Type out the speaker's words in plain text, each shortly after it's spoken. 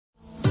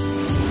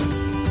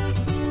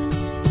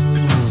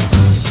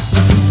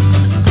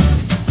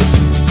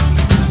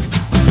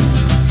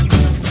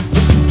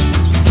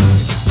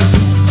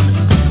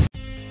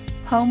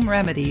Home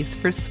remedies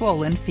for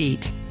swollen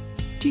feet.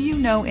 Do you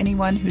know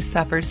anyone who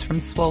suffers from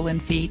swollen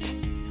feet?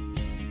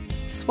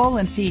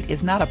 Swollen feet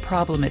is not a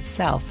problem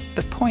itself,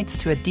 but points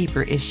to a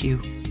deeper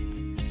issue.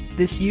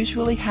 This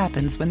usually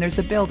happens when there's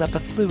a buildup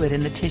of fluid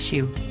in the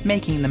tissue,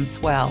 making them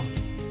swell.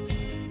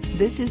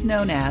 This is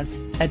known as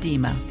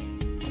edema.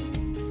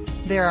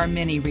 There are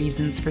many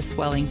reasons for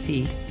swelling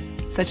feet,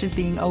 such as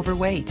being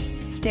overweight,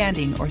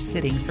 standing or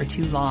sitting for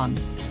too long,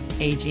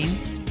 aging,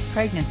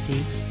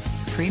 pregnancy,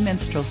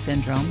 premenstrual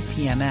syndrome,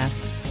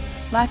 PMS,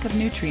 lack of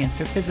nutrients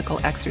or physical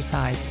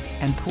exercise,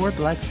 and poor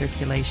blood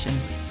circulation.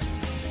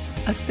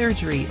 A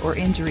surgery or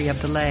injury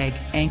of the leg,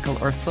 ankle,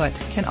 or foot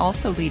can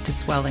also lead to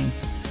swelling,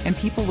 and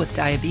people with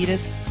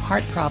diabetes,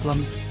 heart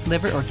problems,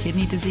 liver or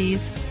kidney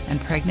disease,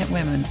 and pregnant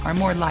women are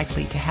more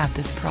likely to have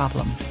this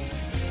problem.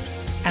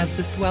 As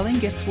the swelling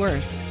gets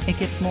worse, it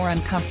gets more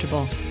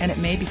uncomfortable, and it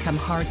may become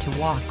hard to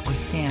walk or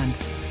stand.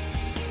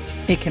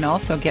 It can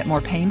also get more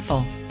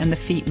painful, and the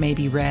feet may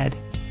be red.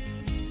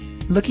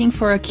 Looking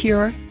for a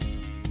cure?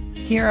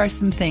 Here are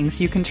some things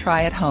you can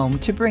try at home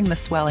to bring the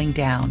swelling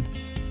down.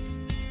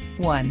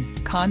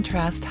 1.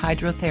 Contrast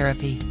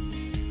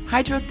hydrotherapy.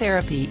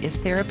 Hydrotherapy is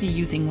therapy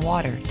using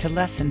water to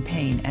lessen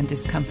pain and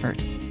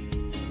discomfort.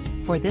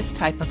 For this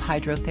type of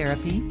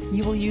hydrotherapy,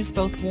 you will use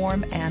both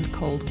warm and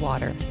cold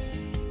water.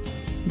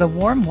 The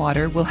warm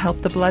water will help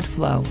the blood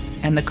flow,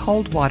 and the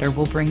cold water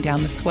will bring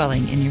down the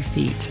swelling in your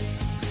feet.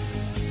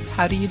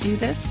 How do you do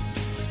this?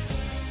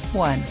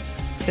 1.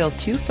 Fill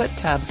 2 foot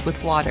tubs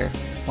with water,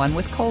 one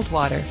with cold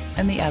water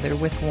and the other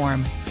with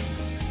warm.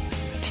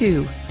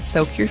 2.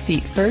 Soak your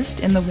feet first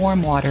in the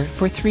warm water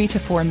for 3 to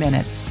 4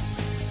 minutes.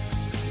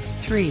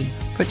 3.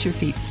 Put your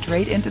feet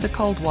straight into the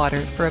cold water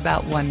for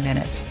about 1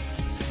 minute.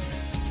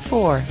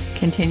 4.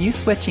 Continue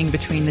switching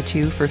between the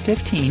two for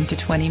 15 to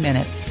 20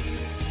 minutes.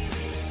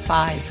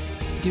 5.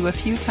 Do a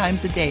few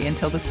times a day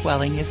until the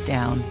swelling is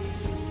down.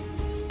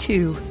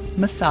 2.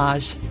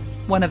 Massage.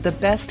 One of the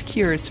best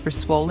cures for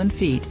swollen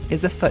feet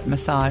is a foot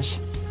massage.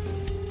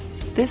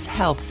 This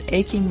helps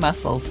aching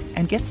muscles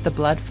and gets the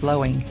blood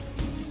flowing.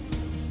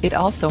 It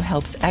also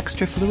helps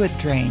extra fluid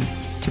drain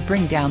to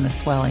bring down the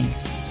swelling.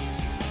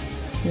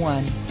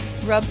 1.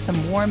 Rub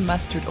some warm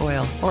mustard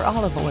oil or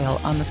olive oil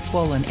on the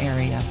swollen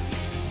area.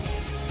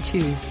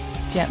 2.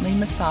 Gently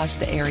massage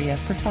the area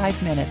for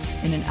 5 minutes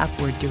in an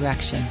upward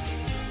direction.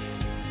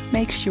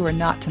 Make sure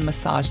not to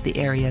massage the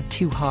area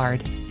too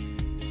hard.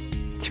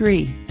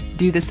 3.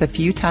 Do this a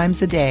few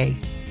times a day.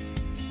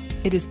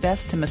 It is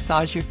best to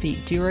massage your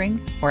feet during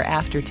or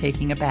after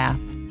taking a bath.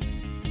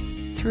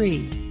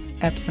 3.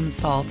 Epsom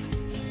salt.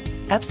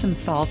 Epsom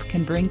salt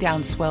can bring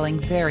down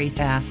swelling very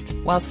fast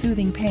while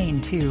soothing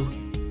pain too.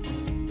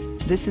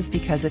 This is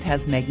because it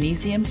has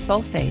magnesium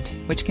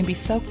sulfate, which can be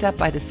soaked up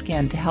by the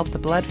skin to help the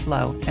blood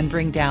flow and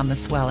bring down the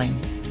swelling.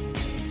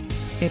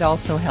 It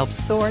also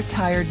helps sore,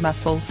 tired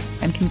muscles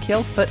and can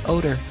kill foot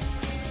odor.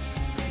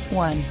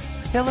 1.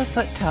 Fill a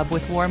foot tub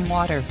with warm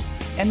water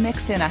and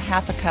mix in a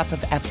half a cup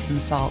of Epsom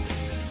salt.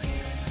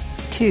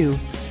 2.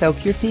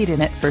 Soak your feet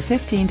in it for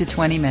 15 to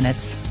 20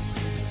 minutes.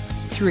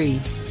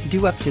 3.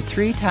 Do up to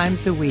 3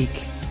 times a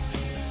week.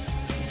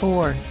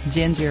 4.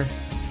 Ginger.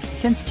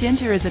 Since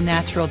ginger is a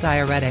natural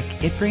diuretic,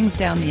 it brings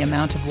down the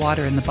amount of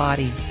water in the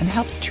body and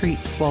helps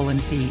treat swollen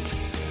feet.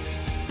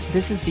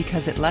 This is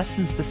because it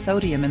lessens the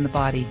sodium in the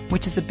body,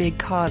 which is a big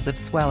cause of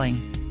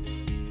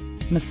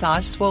swelling.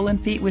 Massage swollen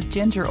feet with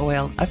ginger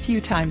oil a few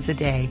times a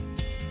day.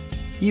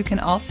 You can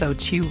also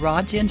chew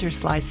raw ginger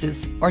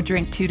slices or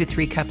drink 2 to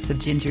 3 cups of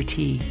ginger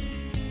tea.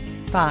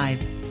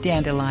 5.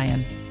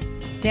 Dandelion.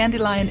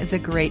 Dandelion is a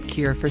great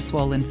cure for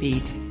swollen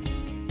feet.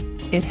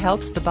 It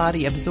helps the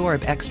body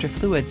absorb extra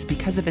fluids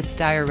because of its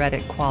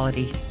diuretic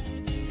quality.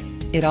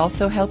 It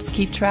also helps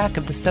keep track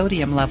of the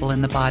sodium level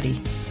in the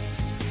body.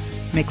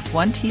 Mix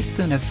 1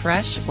 teaspoon of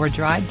fresh or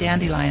dried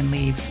dandelion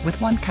leaves with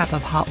 1 cup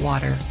of hot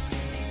water.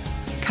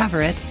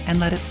 Cover it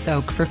and let it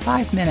soak for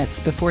 5 minutes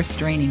before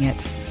straining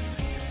it.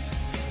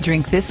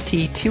 Drink this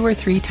tea 2 or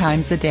 3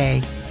 times a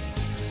day.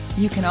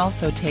 You can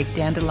also take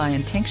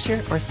dandelion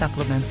tincture or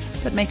supplements,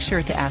 but make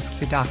sure to ask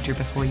your doctor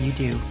before you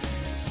do.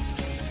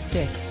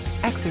 6.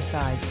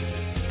 Exercise.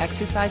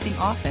 Exercising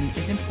often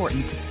is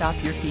important to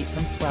stop your feet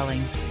from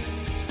swelling.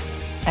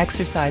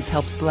 Exercise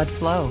helps blood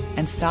flow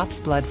and stops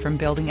blood from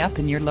building up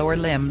in your lower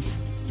limbs.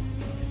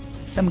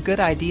 Some good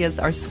ideas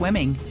are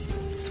swimming.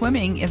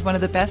 Swimming is one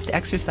of the best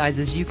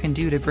exercises you can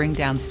do to bring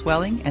down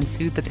swelling and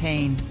soothe the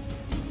pain.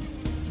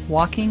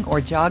 Walking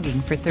or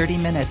jogging for 30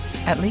 minutes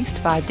at least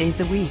 5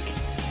 days a week.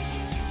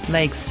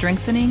 Leg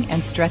strengthening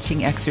and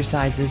stretching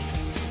exercises.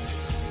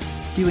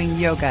 Doing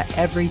yoga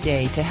every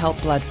day to help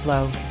blood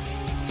flow.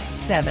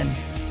 7.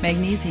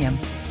 Magnesium.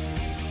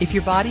 If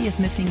your body is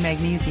missing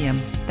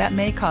magnesium, that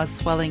may cause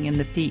swelling in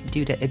the feet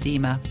due to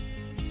edema.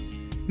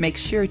 Make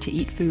sure to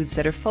eat foods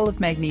that are full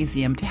of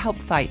magnesium to help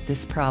fight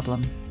this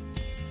problem.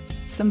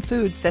 Some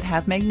foods that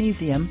have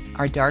magnesium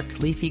are dark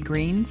leafy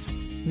greens,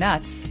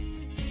 nuts,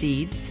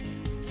 seeds,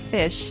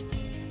 fish,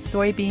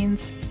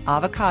 soybeans,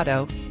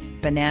 avocado,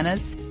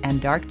 bananas, and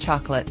dark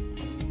chocolate.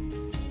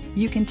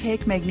 You can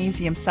take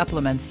magnesium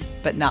supplements,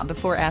 but not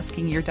before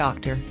asking your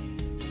doctor.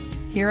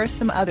 Here are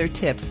some other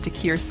tips to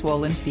cure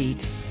swollen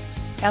feet.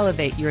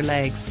 Elevate your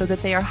legs so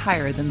that they are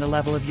higher than the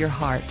level of your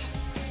heart.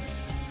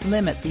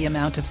 Limit the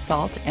amount of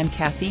salt and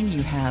caffeine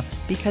you have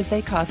because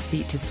they cause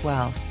feet to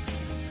swell.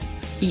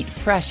 Eat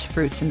fresh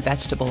fruits and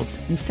vegetables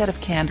instead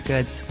of canned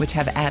goods, which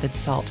have added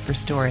salt for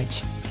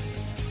storage.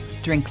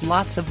 Drink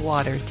lots of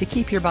water to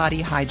keep your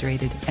body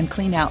hydrated and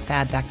clean out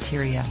bad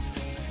bacteria.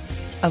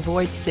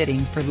 Avoid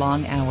sitting for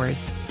long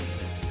hours.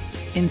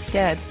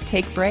 Instead,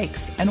 take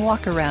breaks and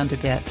walk around a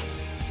bit.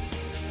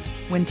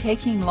 When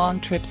taking long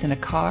trips in a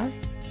car,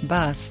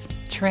 bus,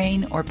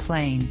 train, or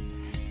plane,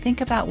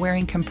 think about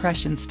wearing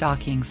compression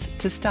stockings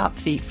to stop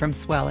feet from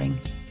swelling.